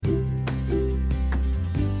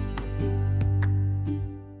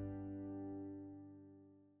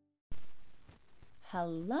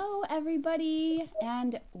Hello, everybody,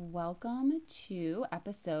 and welcome to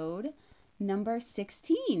episode number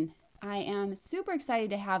 16. I am super excited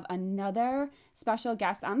to have another special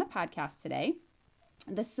guest on the podcast today.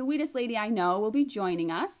 The sweetest lady I know will be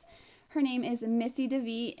joining us. Her name is Missy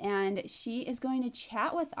Davitt, and she is going to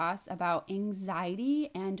chat with us about anxiety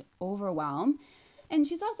and overwhelm. And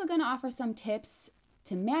she's also going to offer some tips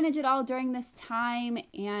to manage it all during this time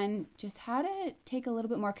and just how to take a little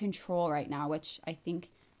bit more control right now, which I think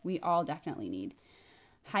we all definitely need.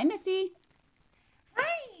 Hi, Missy.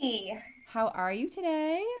 Hi. How are you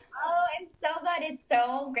today? Oh, I'm so good. It's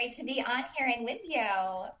so great to be on here and with you.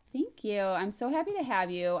 Thank you. I'm so happy to have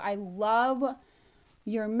you. I love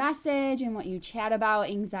your message and what you chat about.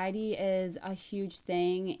 Anxiety is a huge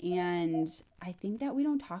thing, and I think that we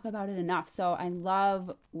don't talk about it enough. So I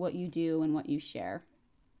love what you do and what you share.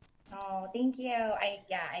 Oh, thank you.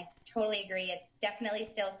 I totally agree. It's definitely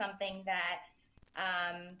still something that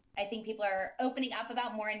I think people are opening up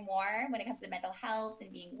about more and more when it comes to mental health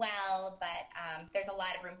and being well, but there's a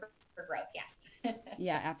lot of room for growth, yes.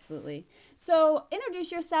 Yeah, absolutely. So introduce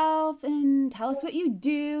yourself and tell us what you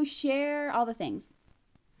do, share all the things.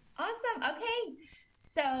 Awesome. Okay.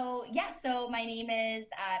 So my name is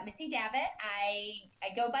Missy Davitt. I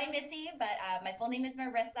go by Missy, but my full name is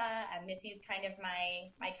Marissa. Missy's kind of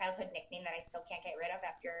my childhood nickname that I still can't get rid of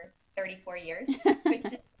after 34 years, which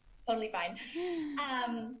is totally fine.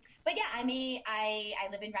 But yeah, I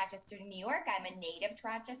live in Rochester, New York. I'm a native to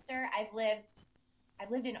Rochester. I've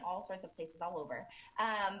lived in all sorts of places all over.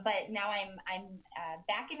 But now I'm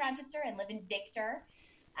back in Rochester and live in Victor.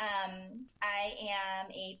 I am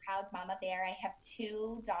a proud mama bear. I have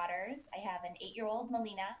two daughters. I have an 8-year-old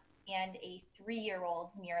Melina and a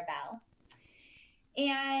 3-year-old Mirabelle.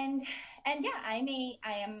 And yeah, I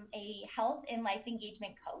am a health and life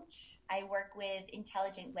engagement coach. I work with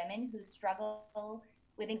intelligent women who struggle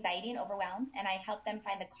with anxiety and overwhelm, and I help them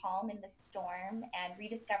find the calm in the storm and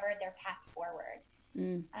rediscover their path forward.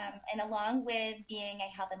 And along with being a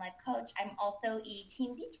health and life coach, I'm also a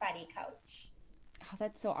teen Beachbody coach. Oh,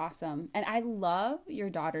 that's so awesome. And I love your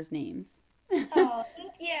daughter's names. Oh,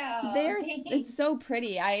 thank you. It's so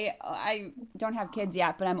pretty. I don't have kids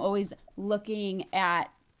yet, but I'm always looking at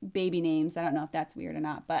baby names. I don't know if that's weird or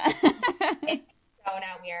not, but It's so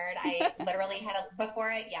not weird. I literally had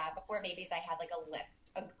before babies, I had like a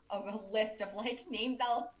list of like names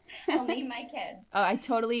I'll name my kids. Oh, I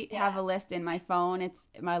totally have a list in my phone. It's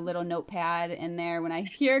my little notepad in there. When I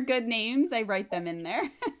hear good names, I write them in there.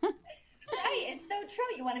 Right, it's so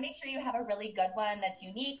true. You want to make sure you have a really good one that's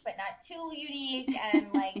unique, but not too unique, and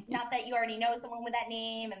like not that you already know someone with that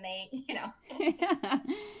name, and they, Yeah.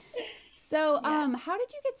 So, how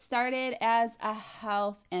did you get started as a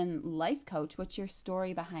health and life coach? What's your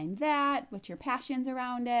story behind that? What's your passions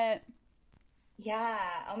around it? Yeah.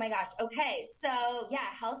 Oh my gosh. Okay. So yeah,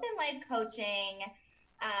 health and life coaching.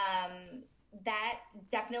 That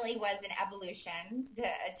definitely was an evolution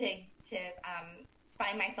to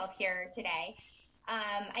find myself here today.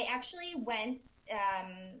 I actually went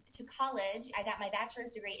to college. I got my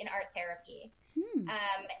bachelor's degree in art therapy.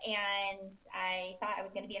 And I thought I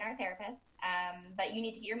was going to be an art therapist, but you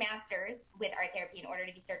need to get your master's with art therapy in order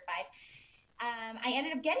to be certified. I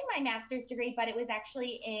ended up getting my master's degree, but it was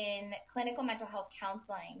actually in clinical mental health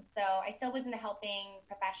counseling. So I still was in the helping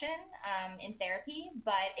profession in therapy,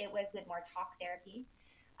 but it was with more talk therapy.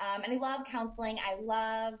 And I love counseling. I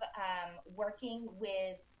love working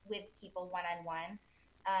with people one-on-one.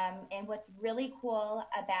 And what's really cool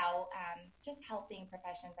about just helping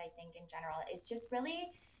professions, I think, in general, is just really,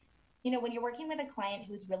 when you're working with a client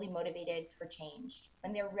who's really motivated for change,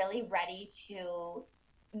 when they're really ready to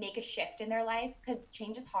make a shift in their life, because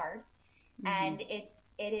change is hard. And it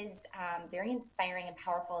is very inspiring and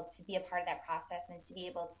powerful to be a part of that process and to be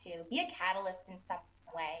able to be a catalyst in some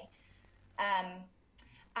way.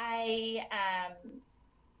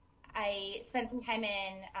 I spent some time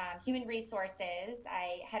in human resources.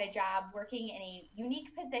 I had a job working in a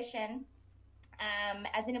unique position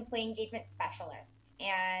as an employee engagement specialist.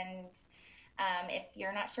 And if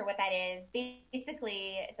you're not sure what that is,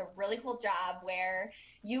 basically it's a really cool job where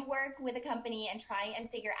you work with a company and try and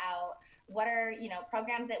figure out what are,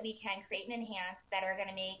 programs that we can create and enhance that are going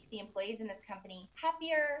to make the employees in this company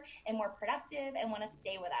happier and more productive and want to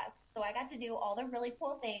stay with us. So I got to do all the really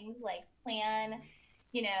cool things like plan,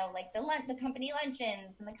 like the company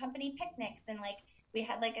luncheons and the company picnics, and like we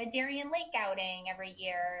had like a Darien Lake outing every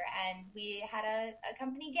year, and we had a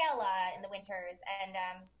company gala in the winters, and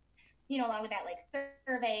along with that, like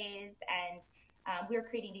surveys, and we were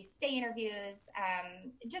creating these stay interviews,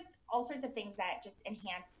 just all sorts of things that just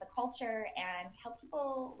enhance the culture and help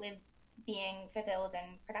people with being fulfilled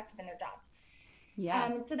and productive in their jobs.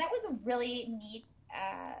 Yeah. So that was a really neat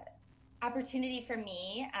opportunity for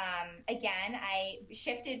me. Again, I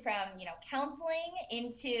shifted from, counseling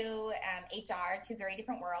into HR, two very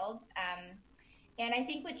different worlds. And I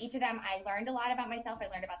think with each of them, I learned a lot about myself. I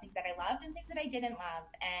learned about things that I loved and things that I didn't love.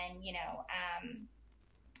 And,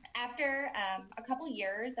 after a couple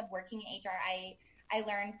years of working in HR, I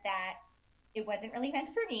learned that it wasn't really meant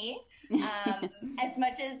for me. As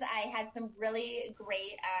much as I had some really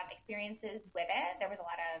great experiences with it, there was a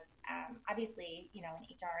lot of, obviously, in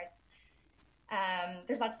HR, it's,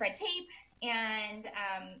 there's lots of red tape, and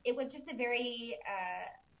it was just a very,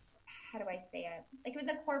 how do I say it? Like, it was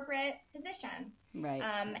a corporate position. Right.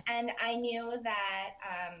 And I knew that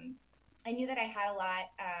I had a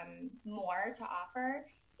lot more to offer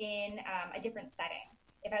in a different setting.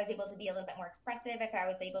 If I was able to be a little bit more expressive, if I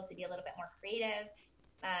was able to be a little bit more creative.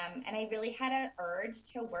 And I really had an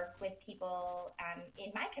urge to work with people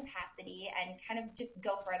in my capacity and kind of just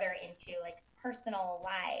go further into like personal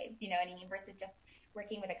lives, you know what I mean, versus just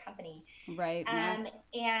working with a company. Right. And,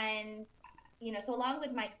 so along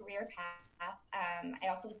with my career path, I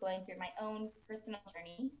also was going through my own personal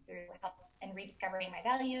journey through health and rediscovering my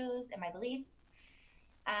values and my beliefs.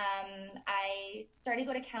 I started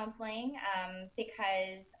to go to counseling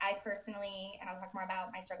because I personally, and I'll talk more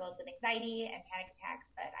about my struggles with anxiety and panic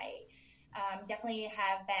attacks, but I definitely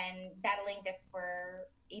have been battling this for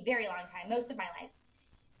a very long time, most of my life.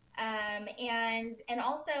 And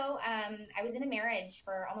also I was in a marriage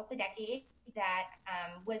for almost a decade that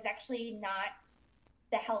was actually not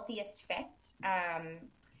the healthiest fit.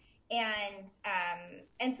 And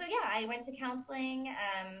so, yeah, I went to counseling,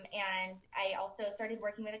 and I also started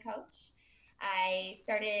working with a coach. I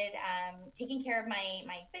started taking care of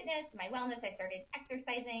my fitness, my wellness. I started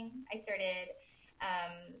exercising. I started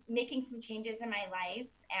making some changes in my life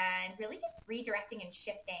and really just redirecting and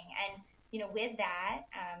shifting. And, with that,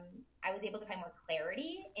 I was able to find more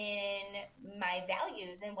clarity in my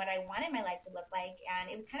values and what I wanted my life to look like. And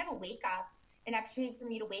it was kind of an opportunity for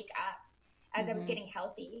me to wake up as I was getting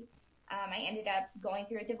healthy. I ended up going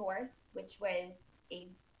through a divorce, which was a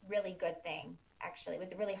really good thing. Actually, it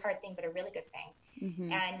was a really hard thing, but a really good thing.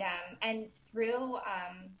 And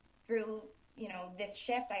through this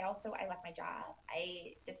shift, I left my job.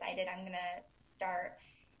 I decided I'm gonna start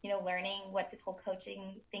learning what this whole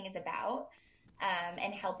coaching thing is about,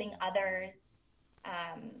 and helping others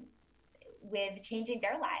with changing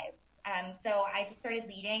their lives. So I just started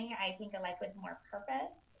leading, I think, a life with more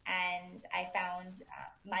purpose. And I found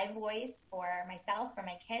my voice for myself, for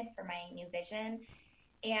my kids, for my new vision.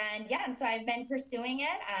 And so I've been pursuing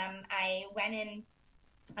it. I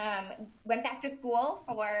went back to school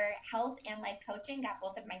for health and life coaching, got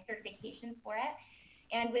both of my certifications for it.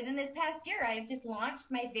 And within this past year, I've just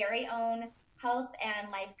launched my very own health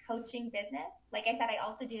and life coaching business. Like I said, I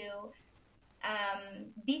also do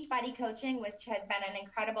Beachbody coaching, which has been an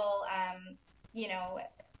incredible,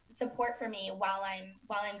 support for me while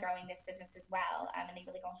I'm growing this business as well. And they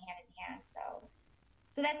really go hand in hand.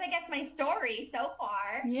 So that's, I guess, my story so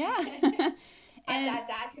far. Yeah. And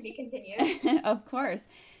to be continued. Of course.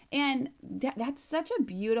 And that's such a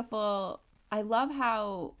beautiful, I love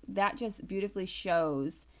how that just beautifully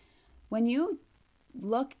shows when you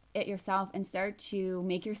look at yourself and start to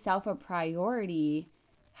make yourself a priority,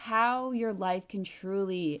 how your life can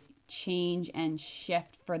truly change and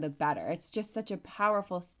shift for the better. It's just such a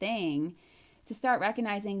powerful thing to start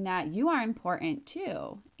recognizing that you are important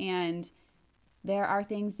too. And there are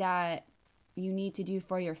things that you need to do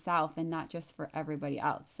for yourself and not just for everybody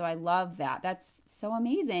else. So I love that. That's so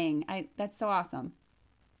amazing. That's so awesome.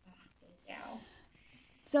 Thank you.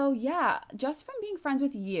 So yeah, just from being friends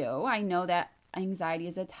with you, I know that anxiety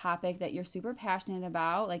is a topic that you're super passionate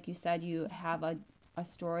about. Like you said, you have a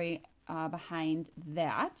story behind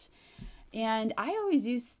that. And I always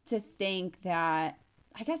used to think that,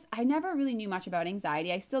 I guess I never really knew much about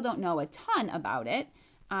anxiety. I still don't know a ton about it.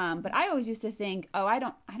 But I always used to think, I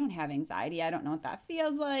don't have anxiety. I don't know what that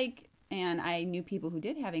feels like. And I knew people who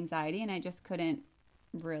did have anxiety, and I just couldn't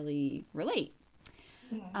really relate.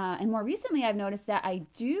 And more recently, I've noticed that I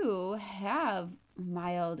do have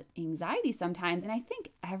mild anxiety sometimes, and I think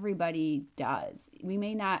everybody does. We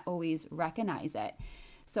may not always recognize it.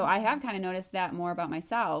 So I have kind of noticed that more about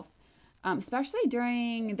myself, especially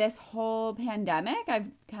during this whole pandemic.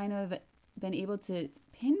 I've kind of been able to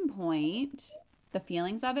pinpoint the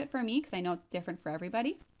feelings of it for me, because I know it's different for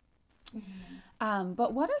everybody.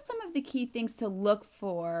 But what are some of the key things to look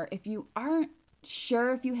for if you aren't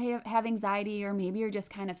sure if you have anxiety, or maybe you're just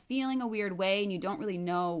kind of feeling a weird way and you don't really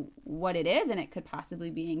know what it is, and it could possibly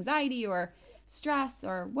be anxiety or stress,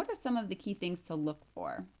 or what are some of the key things to look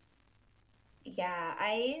for? Yeah,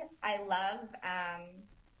 I love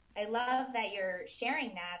that you're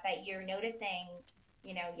sharing that you're noticing,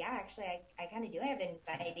 yeah, actually I kind of do have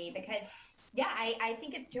anxiety because yeah, I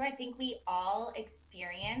think it's true. I think we all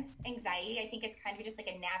experience anxiety. I think it's kind of just like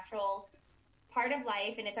a natural part of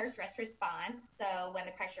life, and it's our stress response. So when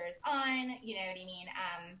the pressure is on, you know what I mean?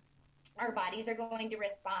 Our bodies are going to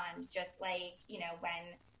respond just like,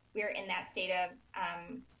 when we're in that state of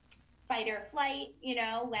fight or flight,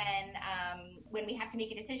 when we have to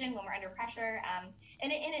make a decision, when we're under pressure.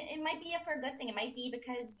 And it might be for a good thing. It might be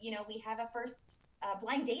because, we have a first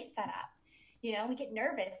blind date set up. We get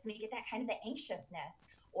nervous, we get that kind of the anxiousness,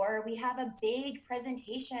 or we have a big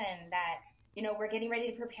presentation that, we're getting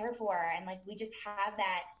ready to prepare for. And like, we just have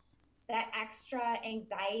that extra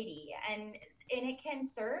anxiety, and it can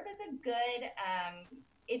serve as a good,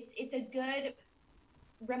 it's a good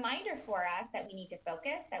reminder for us that we need to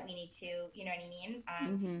focus, that we need to, you know what I mean?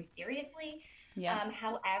 Take this seriously. Yeah.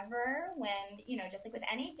 However, when, just like with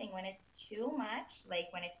anything, when it's too much, like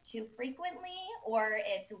when it's too frequently, or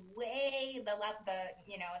it's way,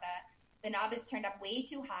 the knob is turned up way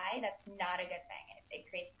too high, that's not a good thing. It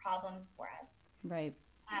creates problems for us. Right.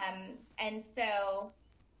 And so,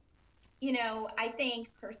 I think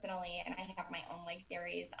personally, and I have my own like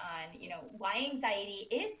theories on, why anxiety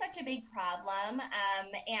is such a big problem.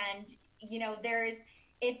 And,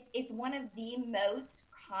 it's one of the most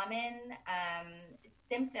common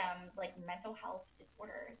symptoms, like mental health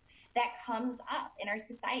disorders, that comes up in our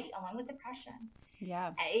society along with depression.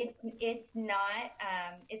 Yeah. It's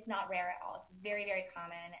not rare at all. It's very, very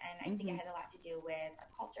common. And I think it has a lot to do with our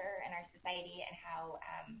culture and our society, and how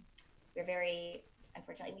we're very,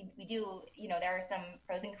 unfortunately, we do, there are some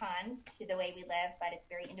pros and cons to the way we live, but it's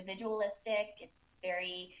very individualistic. It's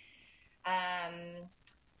very,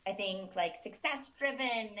 I think, like success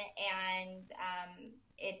driven, and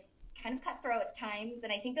it's kind of cutthroat at times.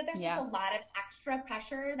 And I think that there's just a lot of extra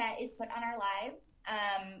pressure that is put on our lives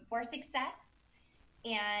for success.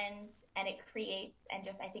 And it creates and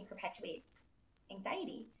just, I think, perpetuates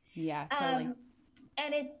anxiety. Yeah, totally.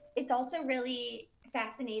 And it's also really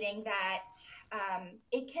fascinating that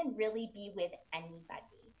it can really be with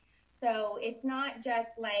anybody. So it's not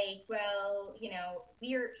just like, well,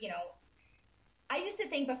 I used to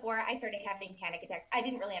think before I started having panic attacks, I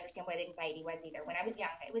didn't really understand what anxiety was either. When I was young,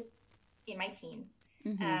 it was in my teens.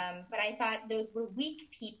 But I thought those were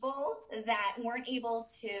weak people that weren't able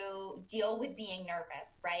to deal with being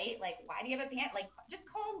nervous, right? Like, why do you have a panic? Like, just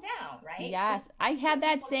calm down, right? Yes, I had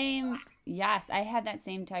that same. Yes, I had that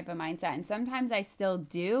same type of mindset, and sometimes I still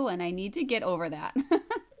do, and I need to get over that.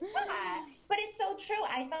 Yeah, but it's so true.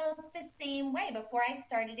 I felt the same way before I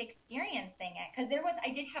started experiencing it, because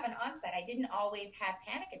I did have an onset. I didn't always have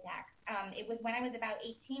panic attacks. It was when I was about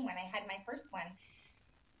 18 when I had my first one.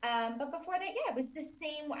 But before that, yeah, it was the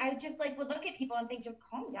same. I just like would look at people and think, just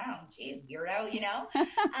calm down. Jeez, weirdo,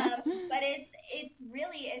 But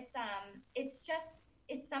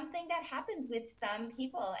it's something that happens with some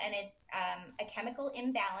people, and it's a chemical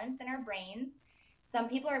imbalance in our brains. Some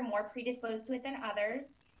people are more predisposed to it than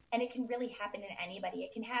others, and it can really happen in anybody.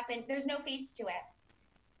 It can happen. There's no face to it.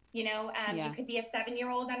 You could be a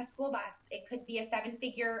 7-year-old on a school bus. It could be a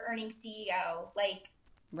 7-figure earning CEO. Like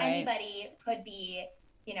anybody could be,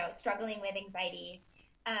 struggling with anxiety.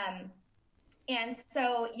 And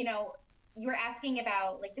so, you were asking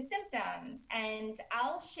about like the symptoms, and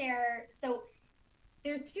I'll share. So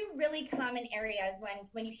there's two really common areas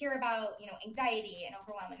when you hear about, anxiety and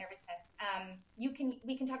overwhelm and nervousness.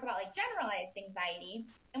 We can talk about like generalized anxiety,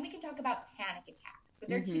 and we can talk about panic attacks. So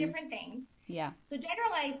they're two different things. Yeah. So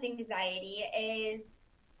generalized anxiety is,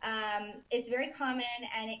 it's very common,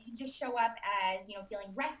 and it can just show up as,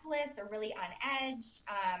 feeling restless or really on edge.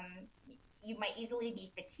 You might easily be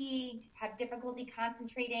fatigued, have difficulty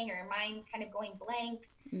concentrating, or your mind's kind of going blank.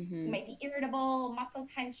 You might be irritable, muscle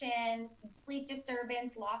tension, sleep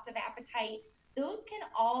disturbance, loss of appetite. Those can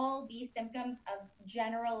all be symptoms of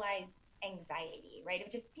generalized anxiety, right? Of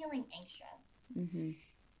just feeling anxious.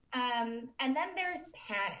 And then there's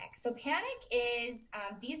panic. So panic is,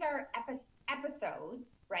 these are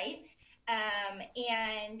episodes, right?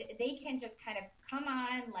 And they can just kind of come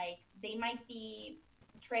on, like they might be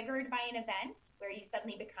triggered by an event where you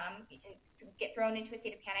suddenly get thrown into a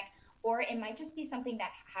state of panic, or it might just be something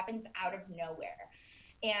that happens out of nowhere.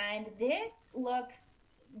 And this looks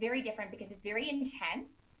very different because it's very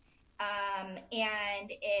intense.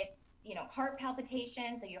 And it's, heart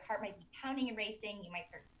palpitations. So your heart might be pounding and racing. You might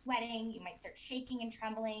start sweating. You might start shaking and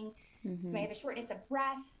trembling. You might have a shortness of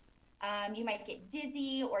breath. You might get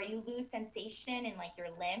dizzy, or you lose sensation in like your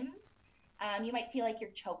limbs. You might feel like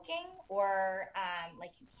you're choking or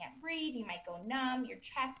like you can't breathe. You might go numb. You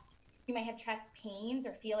might have chest pains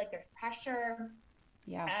or feel like there's pressure.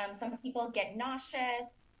 Yeah. Some people get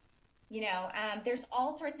nauseous. There's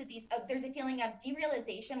all sorts of these. There's a feeling of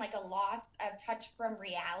derealization, like a loss of touch from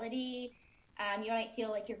reality. You might feel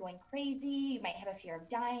like you're going crazy. You might have a fear of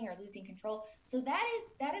dying or losing control. So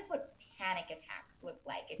that is what panic attacks look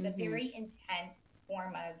like. It's a very intense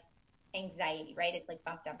form of anxiety, right? It's like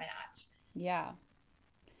bumped up a notch. Yeah.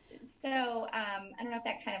 So I don't know if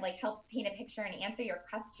that kind of like helps paint a picture and answer your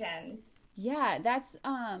questions. Yeah, that's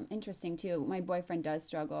interesting too. My boyfriend does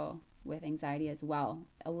struggle with anxiety as well,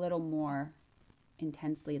 a little more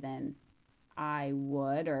intensely than I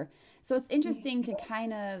would. So it's interesting to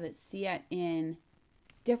kind of see it in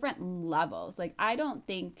different levels. Like, I don't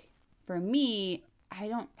think, for me, I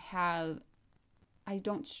don't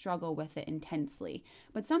struggle with it intensely,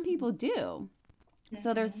 but some people do.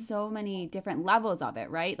 So there's so many different levels of it,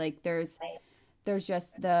 right? Like there's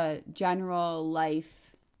just the general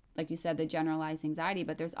life, like you said, the generalized anxiety,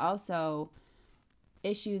 but there's also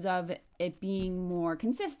issues of it being more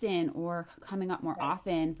consistent or coming up more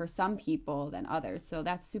often for some people than others. So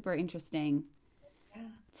that's super interesting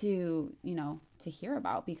to hear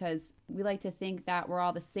about, because we like to think that we're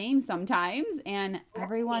all the same sometimes, and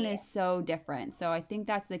everyone is so different. So I think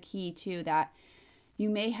that's the key too, that you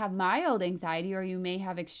may have mild anxiety or you may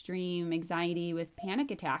have extreme anxiety with panic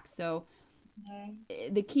attacks. So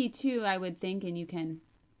the key too, I would think, and you can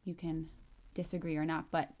disagree or not,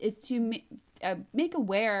 but is to make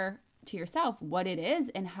aware to yourself what it is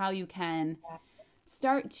and how you can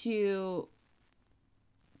start to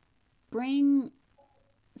bring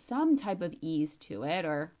some type of ease to it,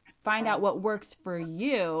 or find out what works for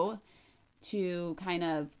you to kind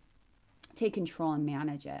of take control and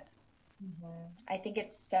manage it. I think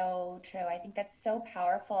it's so true. I think that's so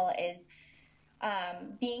powerful, is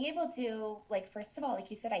being able to, like, first of all, like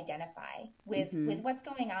you said, identify with what's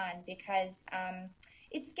going on, because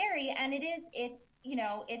it's scary, and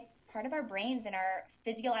it's part of our brains and our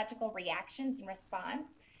physiological reactions and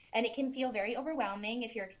response. And it can feel very overwhelming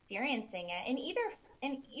if you're experiencing it in either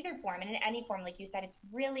form, and in any form. Like you said, it's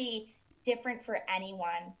really different for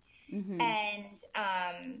anyone.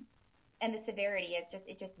 And the severity is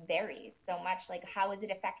it just varies so much. Like, how is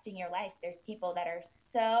it affecting your life? There's people that are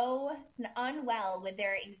so unwell with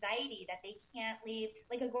their anxiety that they can't leave,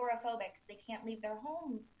 like agoraphobics, they can't leave their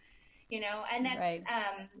homes, and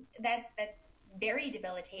that's very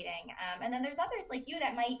debilitating. And then there's others like you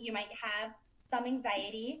that you might have some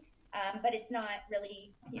anxiety, but it's not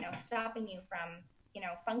really, stopping you from,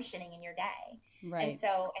 functioning in your day. Right. And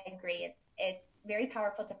so I agree. It's very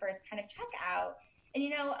powerful to first kind of check out.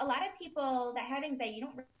 And, a lot of people that have anxiety, you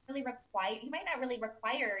might not really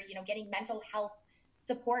require, getting mental health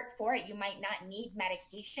support for it. You might not need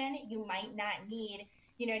medication. You might not need,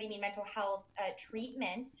 mental health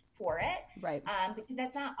treatment for it. Right. Because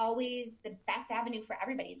that's not always the best avenue for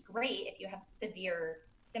everybody. It's great if you have severe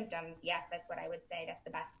symptoms. Yes, that's what I would say. That's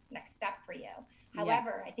the best next step for you.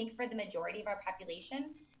 However, I think for the majority of our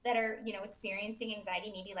population that are, experiencing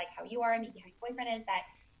anxiety, maybe like how you are, maybe how your boyfriend is,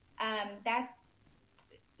 that's,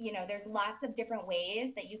 there's lots of different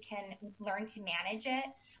ways that you can learn to manage it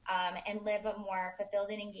and live a more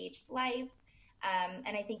fulfilled and engaged life.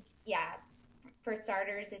 And I think, for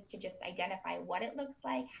starters, is to just identify what it looks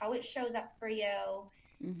like, how it shows up for you,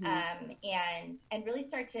 and really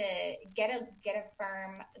start to get a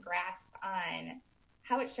firm grasp on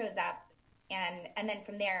how it shows up. And then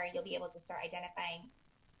from there, you'll be able to start identifying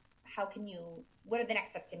what are the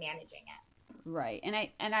next steps to managing it. Right. And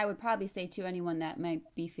I would probably say to anyone that might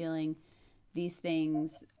be feeling these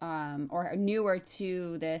things or newer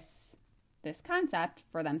to this concept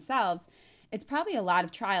for themselves, it's probably a lot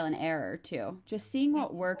of trial and error too. Just seeing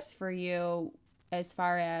what works for you as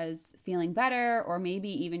far as feeling better, or maybe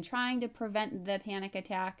even trying to prevent the panic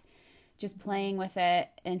attack, just playing with it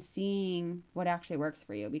and seeing what actually works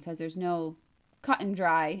for you, because there's no cut and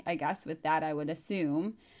dry, I guess, with that, I would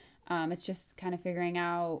assume. It's just kind of figuring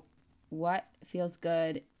out what feels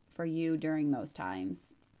good for you during those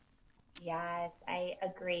times. Yes, I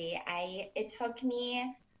agree. It took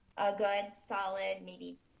me a good solid,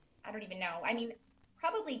 maybe, I don't even know. I mean,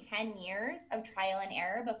 probably 10 years of trial and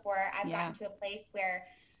error before I've gotten to a place where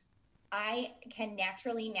I can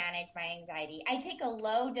naturally manage my anxiety. I take a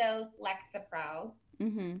low dose Lexapro.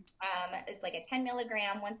 It's like a 10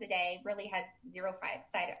 milligram once a day, really has zero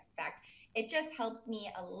side effect. It just helps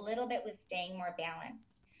me a little bit with staying more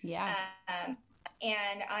balanced. Yeah.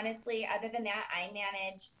 And honestly, other than that, I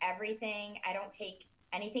manage everything. I don't take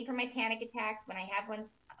anything for my panic attacks. When I have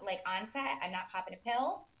ones like onset, I'm not popping a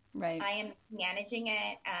pill. Right. I am managing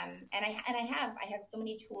it. And I have so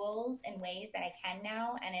many tools and ways that I can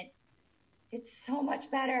now, and it's so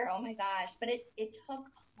much better. Oh my gosh. But it took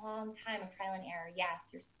a long time of trial and error. Yes,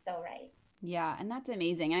 you're so right. Yeah, and that's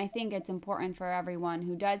amazing. And I think it's important for everyone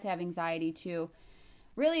who does have anxiety to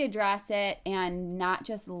really address it and not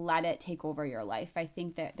just let it take over your life. I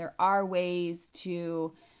think that there are ways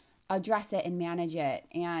to address it and manage it.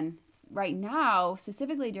 And right now,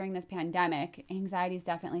 specifically during this pandemic, anxiety is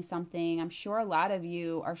definitely something I'm sure a lot of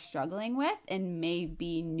you are struggling with and may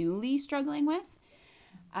be newly struggling with.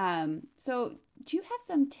 So do you have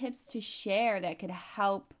some tips to share that could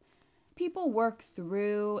help people work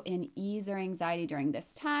through and ease their anxiety during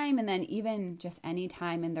this time, and then even just any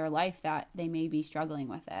time in their life that they may be struggling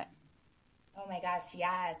with it? Oh my gosh,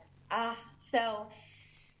 yes. So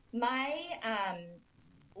my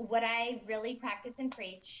what I really practice and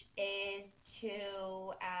preach is to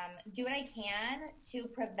do what I can to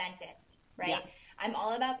prevent it, right? Yes. I'm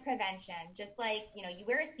all about prevention. Just like, you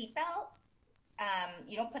wear a seatbelt.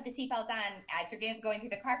 You don't put the seatbelt on as you're going through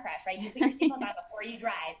the car crash, right? You put your seatbelt on before you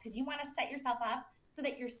drive because you want to set yourself up so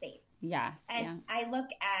that you're safe. Yes. And yeah. I look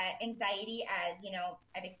at anxiety as,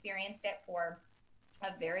 I've experienced it for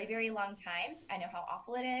a very, very long time. I know how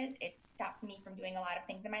awful it is. It's stopped me from doing a lot of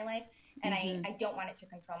things in my life, and I don't want it to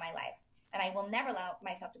control my life. And I will never allow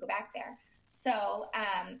myself to go back there. So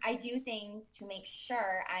I do things to make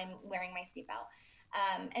sure I'm wearing my seatbelt.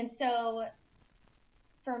 And so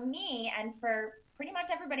for me and for pretty much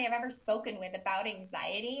everybody I've ever spoken with about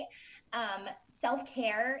anxiety,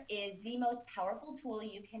 self-care is the most powerful tool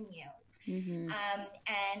you can use. And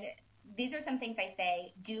these are some things I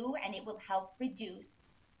say, do, and it will help reduce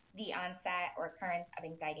the onset or occurrence of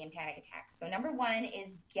anxiety and panic attacks. So number one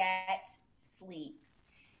is get sleep.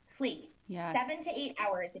 Yeah. 7 to 8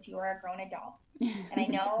 hours if you are a grown adult. And I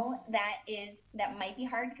know that might be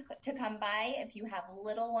hard to come by if you have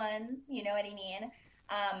little ones, you know what I mean?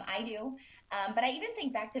 I do. But I even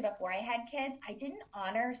think back to before I had kids, I didn't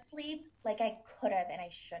honor sleep like I could have and I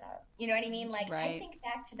should have. You know what I mean? Like Right. I think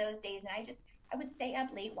back to those days and I would stay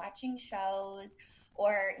up late watching shows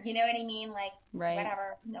or, you know what I mean? Like Right.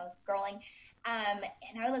 whatever, scrolling. And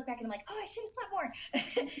I would look back and I'm like, oh, I should have slept more.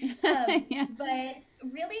 Yeah. But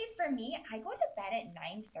really for me, I go to bed at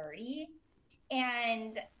 9:30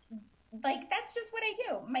 and like, that's just what I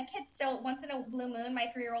do. My kids still, once in a blue moon, my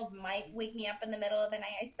 3-year-old might wake me up in the middle of the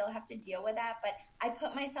night. I still have to deal with that. But I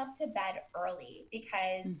put myself to bed early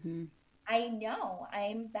because I know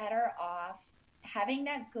I'm better off having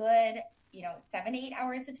that good, 7 to 8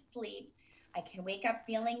 hours of sleep. I can wake up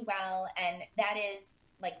feeling well. And that is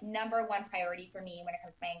like number one priority for me when it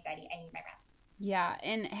comes to my anxiety. I need my rest. Yeah,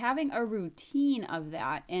 and having a routine of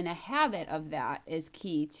that and a habit of that is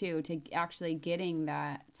key too, to actually getting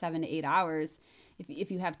that 7 to 8 hours. If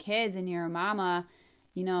you have kids and you're a mama,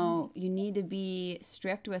 you need to be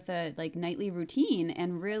strict with a nightly routine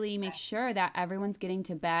and really make sure that everyone's getting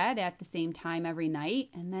to bed at the same time every night,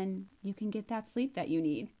 and then you can get that sleep that you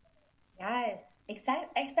need. Yes,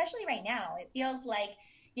 especially right now. It feels like,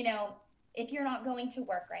 if you're not going to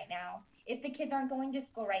work right now, if the kids aren't going to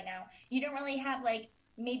school right now, you don't really have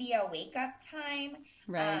maybe a wake up time.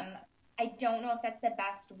 Right. I don't know if that's the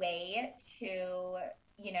best way to,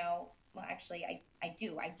 well, actually I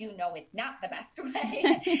do know it's not the best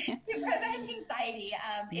way to prevent anxiety.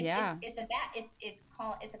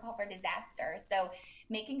 It's a call for disaster. So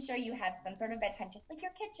making sure you have some sort of bedtime, just like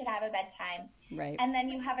your kid should have a bedtime. Right. And then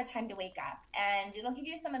you have a time to wake up, and it'll give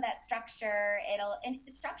you some of that structure. And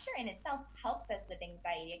structure in itself helps us with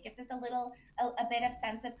anxiety. It gives us a bit of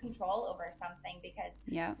sense of control over something because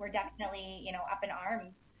we're definitely, up in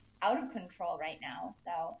arms, out of control right now.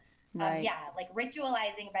 So right.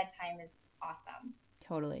 Ritualizing bedtime is awesome.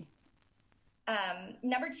 Totally.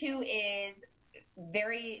 Number 2 is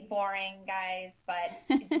very boring, guys, but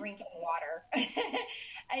drinking water.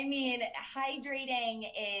 I mean, hydrating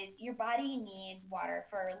is, your body needs water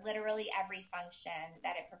for literally every function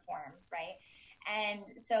that it performs, right?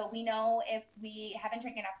 And so we know if we haven't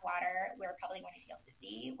drank enough water, we're probably going to feel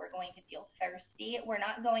dizzy. We're going to feel thirsty. We're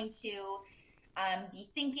not going to be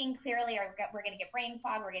thinking clearly, or we're going to get brain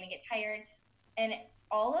fog. We're going to get tired. And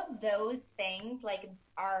all of those things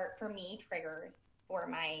are for me triggers for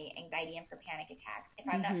my anxiety and for panic attacks if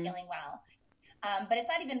I'm not feeling well. But it's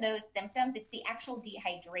not even those symptoms. It's the actual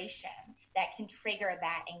dehydration that can trigger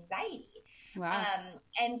that anxiety. Wow.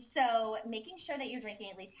 And so making sure that you're drinking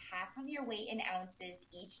at least half of your weight in ounces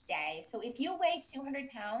each day. So if you weigh 200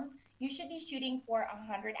 pounds, you should be shooting for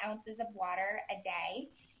 100 ounces of water a day.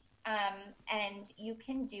 And you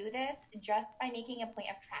can do this just by making a point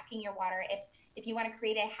of tracking your water. If you want to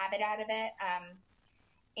create a habit out of it,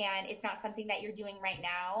 and it's not something that you're doing right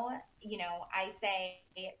now, I say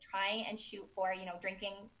try and shoot for,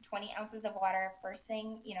 drinking 20 ounces of water first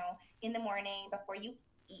thing, in the morning before you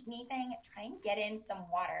eat anything. Try and get in some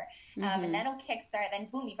water. And that'll kickstart. Then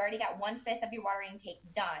boom, you've already got 1/5 of your water intake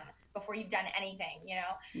done before you've done anything,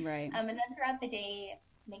 Right. And then throughout the day,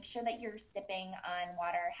 make sure that you're sipping on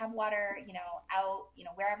water. Have water, out,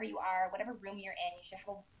 wherever you are, whatever room you're in, you should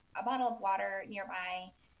have a bottle of water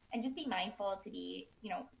nearby. And just be mindful to be,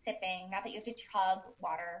 sipping. Not that you have to chug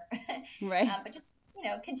water, Right. But just,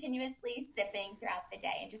 continuously sipping throughout the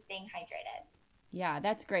day and just staying hydrated. Yeah,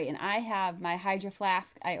 that's great. And I have my Hydro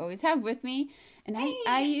Flask I always have with me. And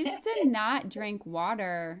I used to not drink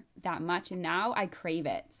water that much, and now I crave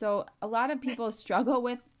it. So a lot of people struggle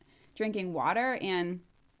with drinking water, and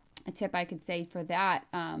a tip I could say for that,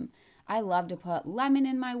 I love to put lemon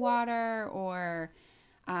in my water, or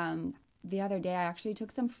the other day I actually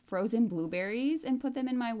took some frozen blueberries and put them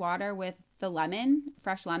in my water with the lemon,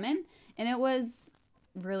 fresh lemon, and it was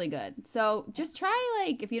really good. So just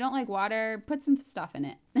try, if you don't like water, put some stuff in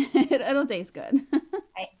it. It'll taste good.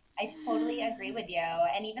 I totally agree with you.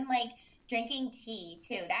 And even drinking tea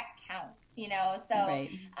too, that counts, so Right.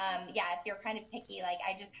 If you're kind of picky,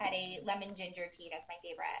 I just had a lemon ginger tea. That's my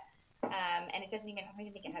favorite. And I don't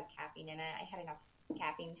even think it has caffeine in it. I had enough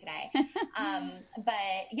caffeine today.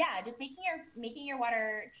 But yeah, just making your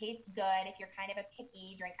water taste good. If you're kind of a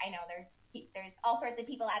picky drink, I know there's all sorts of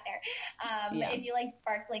people out there. If you like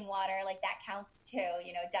sparkling water, that counts too.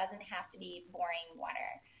 It doesn't have to be boring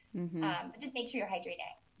water. But just make sure you're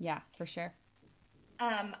hydrating. Yeah, for sure.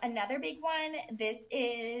 Another big one, this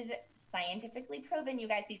is scientifically proven, you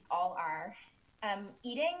guys, these all are,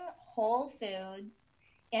 eating whole foods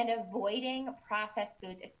and avoiding processed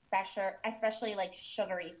foods, especially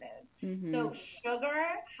sugary foods. So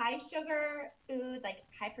high sugar foods, like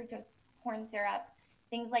high fructose corn syrup,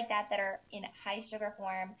 things like that are in high sugar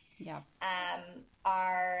form,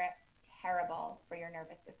 are terrible for your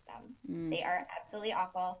nervous system. They are absolutely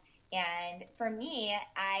awful. And for me,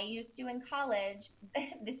 I used to in college,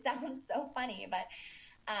 this sounds so funny, but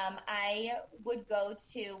I would go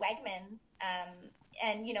to Wegmans,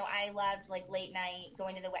 and I loved late night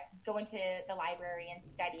going to the library and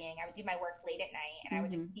studying. I would do my work late at night, and I would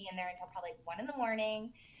just be in there until probably 1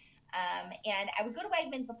 a.m. And I would go to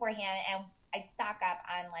Wegmans beforehand, and I'd stock up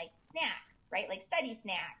on snacks, right? Study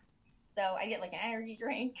snacks. So I get an energy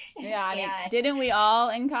drink. Yeah, I mean, didn't we all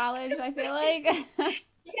in college, I feel like?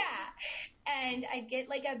 Yeah. And I'd get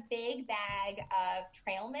a big bag of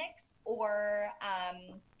trail mix or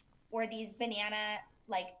these banana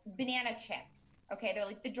chips. Okay. They're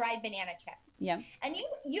the dried banana chips. Yeah. And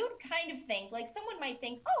you'd kind of think, someone might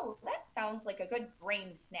think, oh, that sounds like a good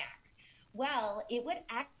brain snack. Well, it would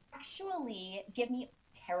actually give me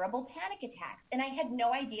terrible panic attacks. And I had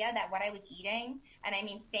no idea that what I was eating, and I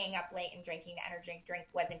mean, staying up late and drinking the energy drink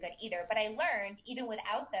wasn't good either. But I learned even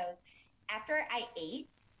without those, after I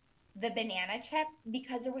ate the banana chips,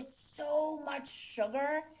 because there was so much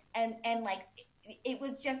sugar and it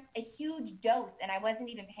was just a huge dose and I wasn't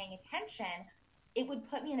even paying attention, it would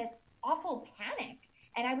put me in this awful panic.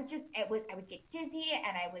 And I would get dizzy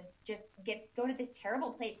and I would just go to this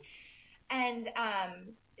terrible place. And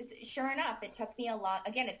sure enough, it took me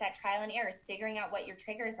again, it's that trial and error, figuring out what your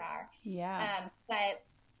triggers are. Yeah. But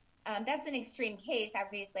that's an extreme case.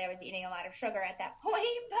 Obviously, I was eating a lot of sugar at that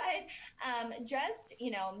point, but just,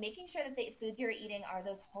 making sure that the foods you're eating are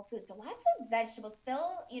those whole foods. So lots of vegetables.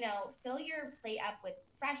 Fill your plate up with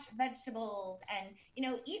fresh vegetables and,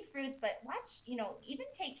 eat fruits, but watch, even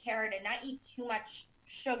take care to not eat too much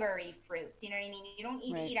sugary fruits. You know what I mean? You don't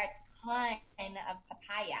need to eat a ton of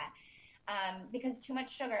papaya because too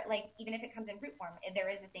much sugar, even if it comes in fruit form, there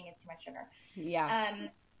is a thing is too much sugar. Yeah.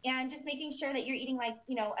 And just making sure that you're eating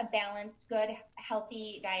a balanced, good,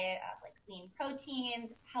 healthy diet of lean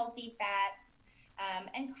proteins, healthy fats,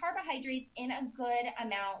 and carbohydrates in a good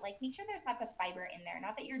amount. Make sure there's lots of fiber in there.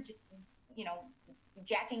 Not that you're just,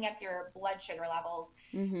 jacking up your blood sugar levels.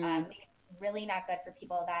 It's really not good for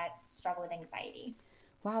people that struggle with anxiety.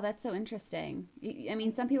 Wow, that's so interesting. I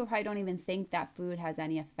mean, some people probably don't even think that food has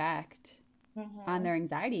any effect on their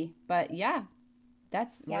anxiety. But yeah,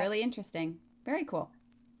 that's really interesting. Very cool.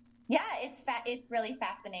 Yeah, it's really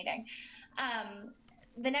fascinating.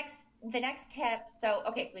 The next tip. So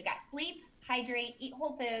we got sleep, hydrate, eat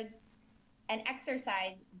whole foods, and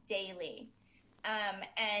exercise daily.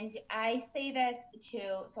 And I say this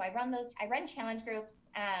so I run challenge groups,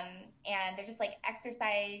 and they're just like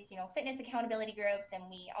exercise, fitness accountability groups. And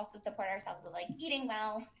we also support ourselves with like eating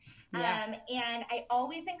well. Yeah. And I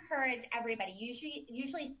always encourage everybody,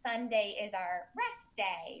 usually Sunday is our rest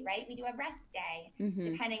day, right? We do a rest day,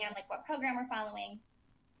 depending on like what program we're following.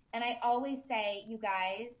 And I always say, you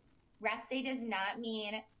guys, rest day does not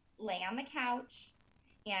mean lay on the couch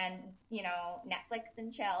and, Netflix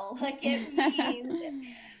and chill. Like, it means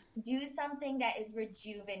do something that is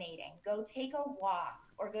rejuvenating. Go take a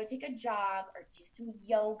walk, or go take a jog, or do some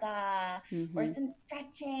yoga, or some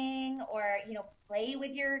stretching, or, play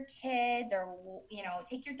with your kids, or,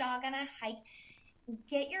 take your dog on a hike.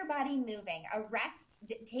 Get your body moving.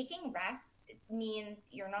 Taking rest means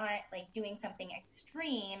you're not like doing something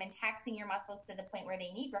extreme and taxing your muscles to the point where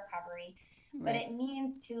they need recovery, but it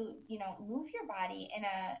means to, move your body in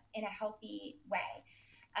a healthy way.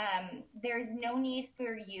 There's no need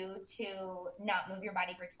for you to not move your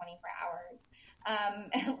body for 24 hours.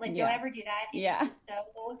 Don't ever do that.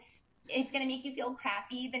 It's going to make you feel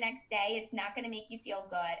crappy the next day. It's not going to make you feel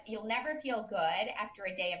good. You'll never feel good after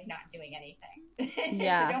a day of not doing anything.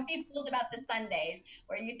 Yeah. So don't be fooled about the Sundays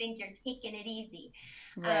where you think you're taking it easy.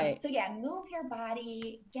 Right. Move your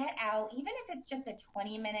body, get out, even if it's just a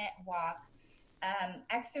 20-minute walk.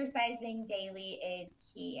 Exercising daily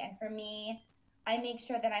is key. And for me, I make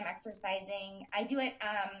sure that I'm exercising. I do it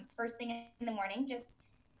first thing in the morning.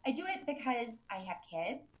 I do it because I have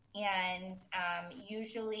kids. And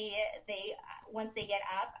usually once they get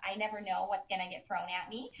up, I never know what's going to get thrown at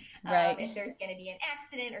me. If there's going to be an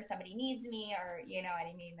accident or somebody needs me, or, you know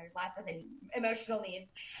what I mean? There's lots of emotional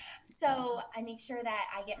needs. So I make sure that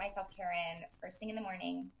I get my self-care in first thing in the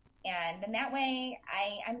morning. And then that way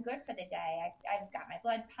I'm good for the day. I've got my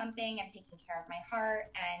blood pumping. I'm taking care of my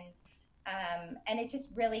heart. And it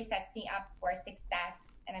just really sets me up for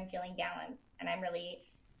success. And I'm feeling balanced. And I'm really...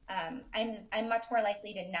 I'm much more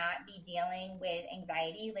likely to not be dealing with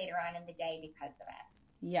anxiety later on in the day because of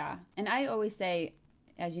it. Yeah. And I always say,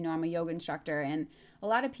 as you know, I'm a yoga instructor, and a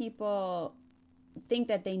lot of people think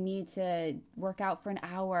that they need to work out for an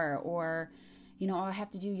hour, or, I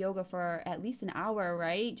have to do yoga for at least an hour,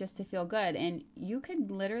 right? Just to feel good. And you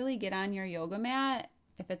could literally get on your yoga mat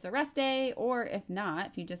if it's a rest day, or if not,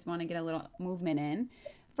 if you just want to get a little movement in,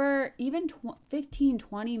 for even 15,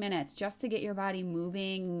 20 minutes, just to get your body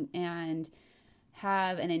moving and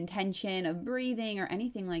have an intention of breathing or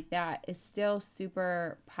anything like that, is still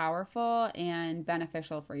super powerful and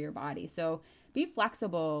beneficial for your body. So be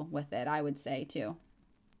flexible with it, I would say, too.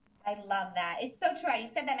 I love that. It's so true. You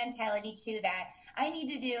said that mentality too, that I need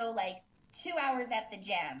to do like 2 hours at the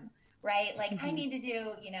gym, right? Like I need to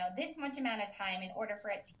do, this much amount of time in order for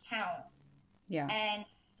it to count. Yeah. And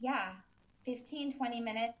 15, 20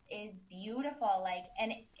 minutes is beautiful. Like,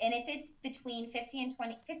 and if it's between 15 to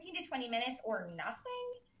 20 minutes or nothing,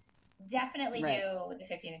 definitely do the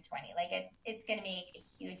 15 to 20. Like it's going to make a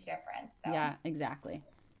huge difference. So. Yeah, exactly.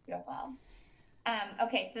 Beautiful.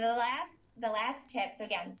 Okay. So the last tip. So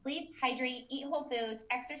again, sleep, hydrate, eat whole foods,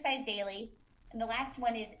 exercise daily. And the last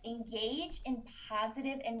one is engage in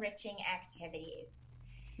positive, enriching activities.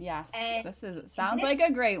 Yes, sounds like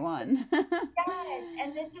a great one. Yes,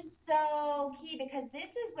 and this is so key, because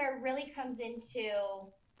this is where it really comes into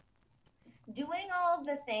doing all of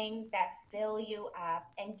the things that fill you up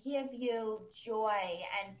and give you joy,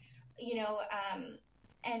 and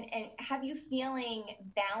and have you feeling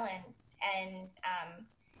balanced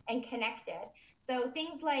and connected. So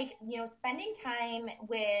things like spending time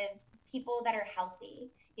with people that are healthy.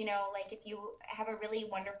 Like if you have a really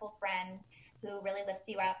wonderful friend who really lifts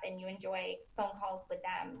you up and you enjoy phone calls with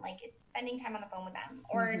them, like it's spending time on the phone with them,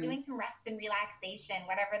 or doing some rest and relaxation,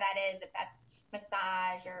 whatever that is, if that's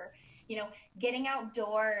massage, or, getting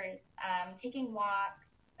outdoors, taking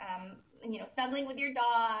walks, snuggling with your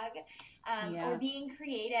dog, or being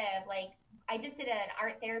creative. Like I just did an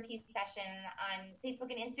art therapy session on Facebook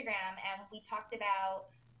and Instagram, and we talked about,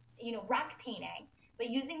 rock painting, but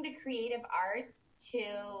using the creative arts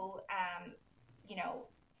to,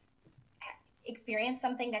 experience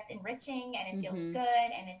something that's enriching, and it feels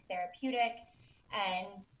good, and it's therapeutic,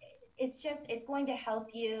 and it's going to help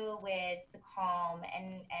you with the calm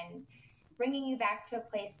and bringing you back to a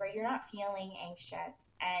place where you're not feeling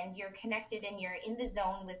anxious, and you're connected, and you're in the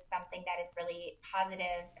zone with something that is really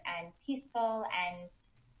positive and peaceful, and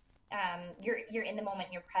you're in the moment,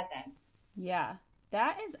 you're present. Yeah.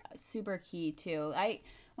 That is super key too.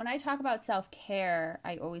 When I talk about self-care,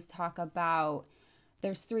 I always talk about,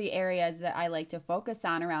 there's 3 areas that I like to focus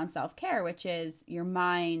on around self-care, which is your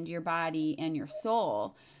mind, your body, and your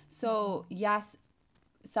soul. So yes,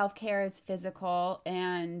 self-care is physical,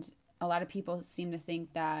 and a lot of people seem to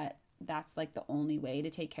think that that's like the only way to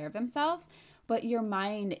take care of themselves, but your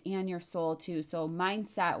mind and your soul too. So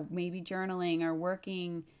mindset, maybe journaling or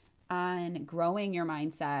working on growing your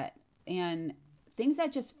mindset and things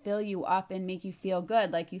that just fill you up and make you feel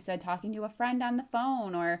good. Like you said, talking to a friend on the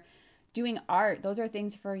phone or doing art. Those are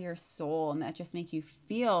things for your soul and that just make you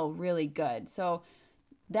feel really good. So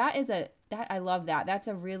I love that. That's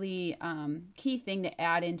a really key thing to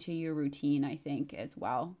add into your routine, I think, as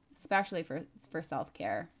well, especially for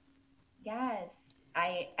self-care. Yes,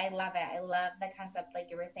 I love it. I love the concept, like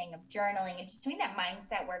you were saying, of journaling and just doing that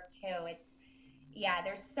mindset work too.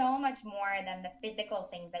 There's so much more than the physical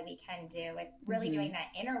things that we can do. It's really doing that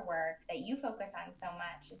inner work that you focus on so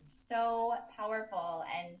much. It's so powerful,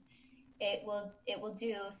 and it will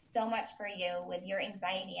do so much for you with your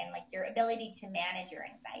anxiety and like your ability to manage your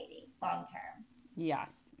anxiety long term.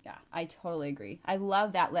 Yes. Yeah, I totally agree. I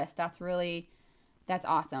love that list. That's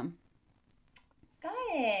awesome.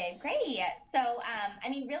 Good. Great. So,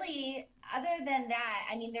 really, other than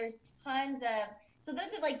that, there's tons of, so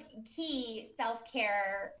those are like key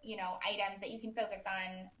self-care, items that you can focus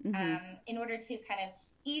on, in order to kind of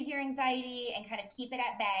ease your anxiety and kind of keep it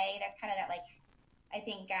at bay. That's kind of that, like, I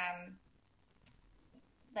think,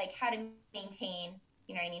 like how to maintain,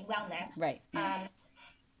 wellness. Right.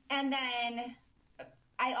 And then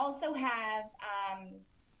I also have,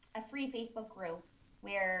 a free Facebook group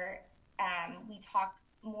where, we talk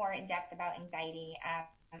more in depth about anxiety.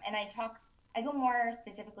 And I go more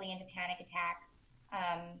specifically into panic attacks.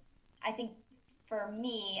 I think for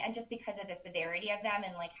me, and just because of the severity of them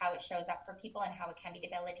and like how it shows up for people and how it can be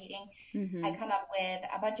debilitating, I come up with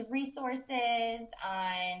a bunch of resources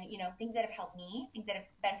on, things that have helped me, things that have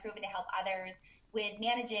been proven to help others with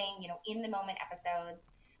managing, in the moment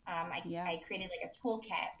episodes. I created like a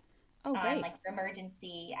toolkit on like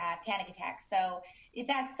emergency panic attacks. So if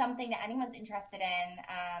that's something that anyone's interested in,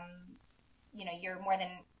 you're more than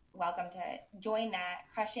welcome to join that.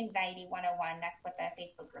 Crush Anxiety 101. That's what the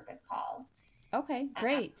Facebook group is called. Okay,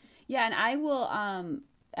 great. Yeah, and I will,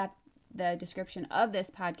 at the description of this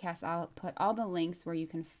podcast, I'll put all the links where you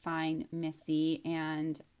can find Missy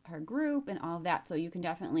and her group and all of that. So you can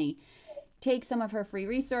definitely take some of her free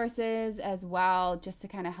resources as well, just to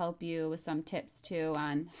kind of help you with some tips too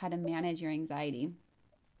on how to manage your anxiety.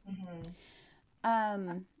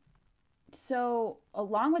 So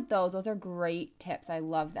along with those are great tips. I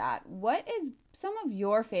love that. What is some of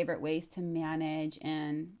your favorite ways to manage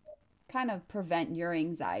and kind of prevent your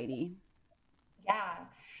anxiety? Yeah.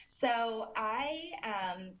 So I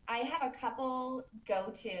have a couple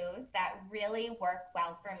go-tos that really work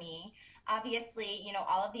well for me. Obviously,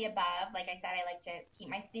 all of the above. Like I said, I like to keep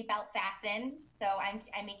my seat belt fastened. So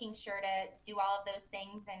I'm making sure to do all of those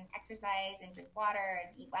things and exercise and drink water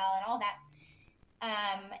and eat well and all that.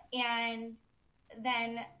 And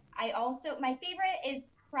then my favorite is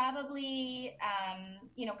probably,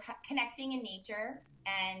 connecting in nature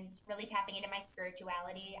and really tapping into my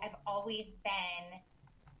spirituality. I've always been,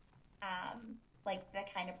 like the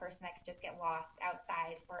kind of person that could just get lost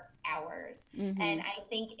outside for hours. And I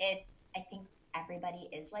think everybody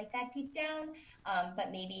is like that deep down.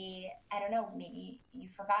 But maybe, I don't know, maybe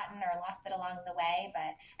you've forgotten or lost it along the way,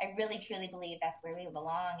 but I really truly believe that's where we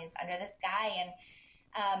belong, is under the sky.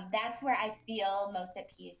 And that's where I feel most at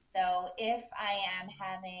peace. So if I am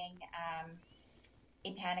having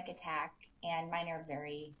a panic attack, and mine are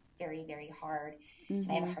very, very, very hard, and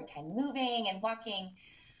I have a hard time moving and walking,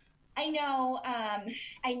 I know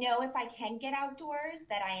if I can get outdoors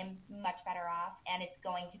that I am much better off, and it's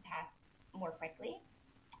going to pass more quickly.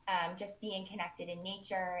 Just being connected in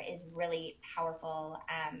nature is really powerful.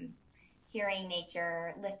 Hearing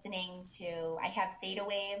nature, listening to, I have theta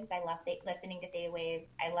waves. I love listening to theta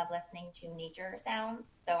waves. I love listening to nature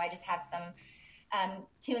sounds. So I just have some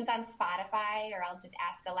tunes on Spotify, or I'll just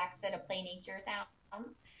ask Alexa to play nature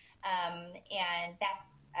sounds. And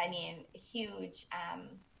that's, huge.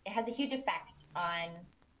 It has a huge effect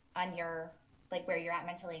on your, like, where you're at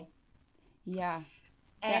mentally. Yeah.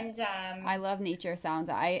 And I love nature sounds.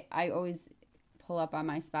 I always pull up on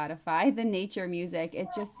my Spotify the nature music. It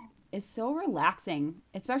just is so relaxing,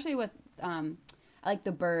 especially with I like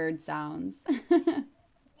the bird sounds.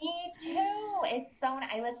 Me too. It's so.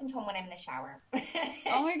 I listen to them when I'm in the shower.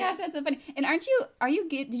 Oh my gosh, that's so funny. And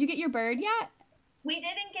did you get your bird yet? We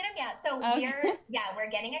didn't get him yet. So we're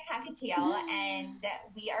getting a cockatiel, and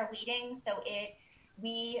we are waiting. So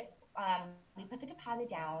we put the deposit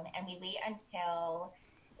down, and we wait until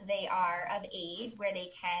they are of age where they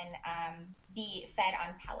can be fed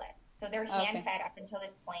on pellets. So they're hand fed up until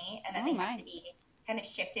this point, and then they have to be kind of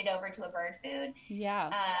shifted over to a bird food.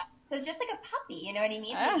 Yeah. So it's just like a puppy, you know what I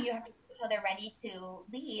mean? You have to wait until they're ready to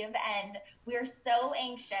leave, and we're so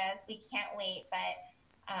anxious. We can't wait, but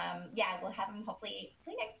yeah, we'll have them hopefully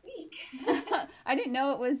next week. I didn't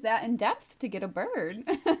know it was that in depth to get a bird.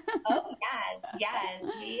 Oh, yes.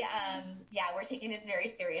 We're taking this very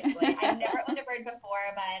seriously. I've never owned a bird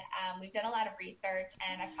before, but we've done a lot of research,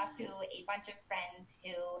 and I've talked to a bunch of friends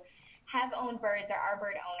who have owned birds or are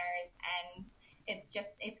bird owners, and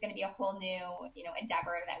it's going to be a whole new,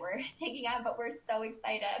 endeavor that we're taking on, but we're so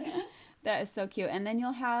excited. That is so cute. And then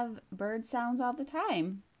you'll have bird sounds all the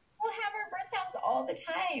time. We'll have our bird sounds all the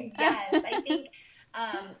time. Yes. I think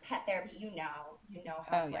pet therapy, you know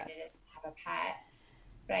how important it is to have a pet,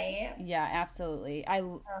 right? Yeah, absolutely. I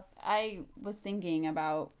was thinking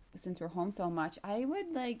about, since we're home so much, I'd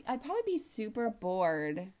probably be super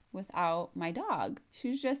bored without my dog.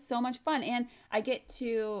 She's just so much fun. And I get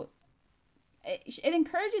to, it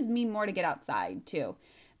encourages me more to get outside too,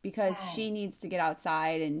 because she needs to get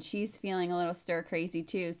outside and she's feeling a little stir crazy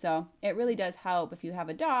too. So it really does help if you have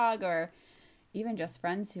a dog, or even just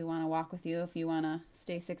friends who want to walk with you if you want to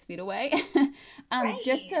stay 6 feet away. Right.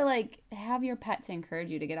 Just to have your pet to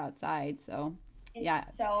encourage you to get outside. So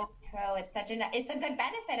it's so true. It's a good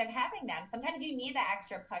benefit of having them. Sometimes you need that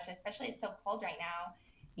extra push, especially it's so cold right now.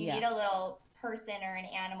 You need a little person or an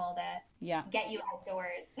animal to get you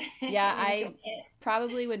outdoors. Yeah, I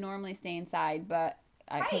probably would normally stay inside, but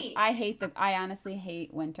I honestly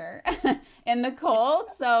hate winter and the cold.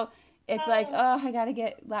 So it's I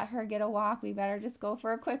gotta let her get a walk. We better just go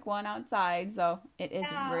for a quick one outside. So it is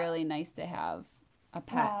really nice to have a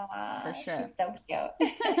pet for sure. She's so cute.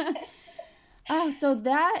 So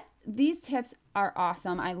these tips are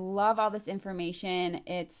awesome. I love all this information.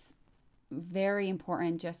 It's very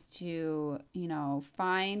important just to,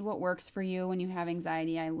 find what works for you when you have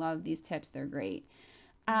anxiety. I love these tips. They're great.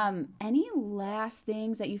 Any last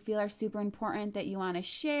things that you feel are super important that you want to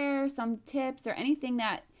share, some tips or anything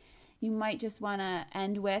that you might just want to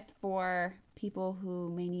end with for people who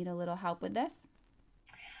may need a little help with this?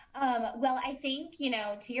 Well, I think,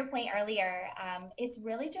 to your point earlier, it's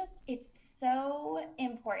so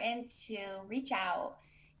important to reach out.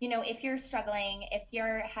 If you're struggling, if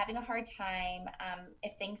you're having a hard time,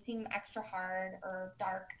 if things seem extra hard or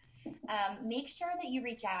dark, make sure that you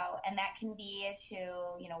reach out, and that can be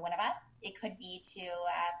to, one of us. It could be to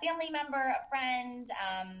a family member, a friend,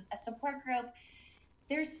 a support group.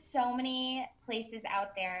 There's so many places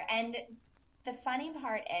out there. And the funny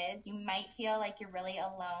part is you might feel like you're really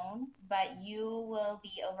alone, but you will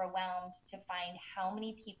be overwhelmed to find how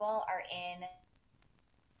many people are in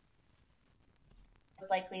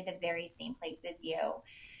most likely the very same place as you.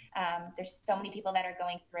 There's so many people that are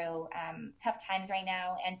going through tough times right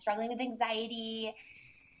now and struggling with anxiety.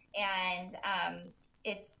 And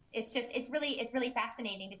it's really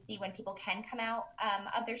fascinating to see when people can come out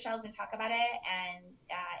of their shells and talk about it, and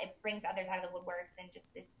it brings others out of the woodworks, and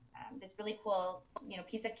just this really cool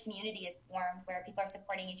piece of community is formed where people are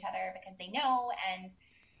supporting each other because they know, and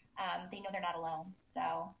they know they're not alone.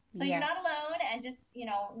 So you're not alone, and just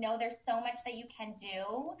know there's so much that you can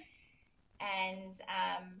do, and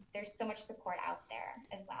there's so much support out there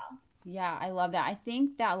as well. Yeah, I love that. I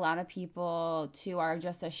think that a lot of people, too, are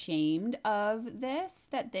just ashamed of this,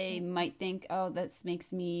 that they might think, oh, this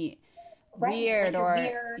makes me weird, or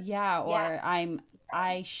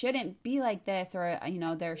I shouldn't be like this, or,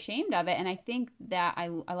 they're ashamed of it. And I think that I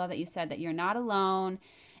love that you said that you're not alone,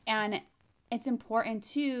 and it's important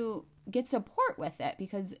to get support with it,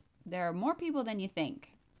 because there are more people than you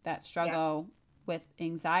think that struggle with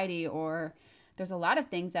anxiety, or there's a lot of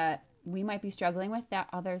things that we might be struggling with that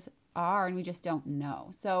others are, and we just don't know.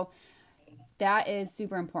 So that is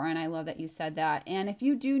super important. I love that you said that. And if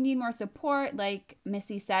you do need more support, like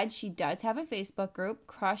Missy said, she does have a Facebook group.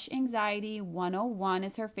 Crush Anxiety 101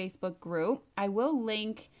 is her Facebook group. I will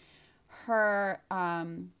link her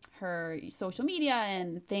social media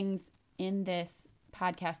and things in this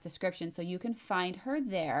podcast description, so you can find her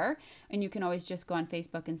there, and you can always just go on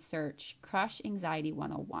Facebook and search Crush Anxiety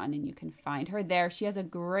 101, and you can find her there. She has a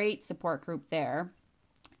great support group there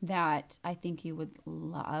that I think you would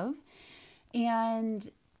love. And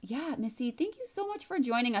yeah, Missy, thank you so much for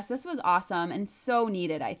joining us. This was awesome and so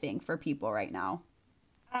needed, I think, for people right now.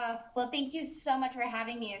 Well, thank you so much for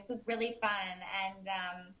having me. This was really fun, and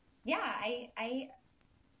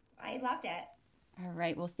I loved it. All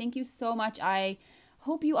right. Well, thank you so much. I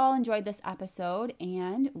hope you all enjoyed this episode,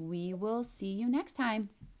 and we will see you next time.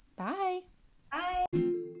 Bye. Bye.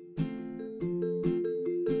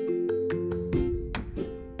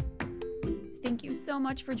 Thank you so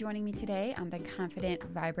much for joining me today on the Confident,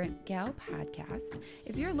 Vibrant Gal podcast.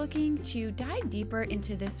 If you're looking to dive deeper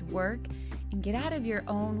into this work and get out of your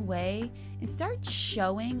own way and start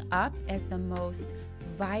showing up as the most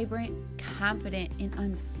vibrant, confident, and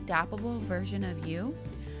unstoppable version of you,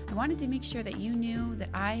 I wanted to make sure that you knew that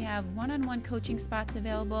I have one-on-one coaching spots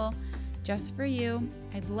available just for you.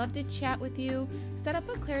 I'd love to chat with you. Set up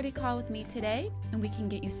a clarity call with me today and we can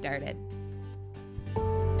get you started.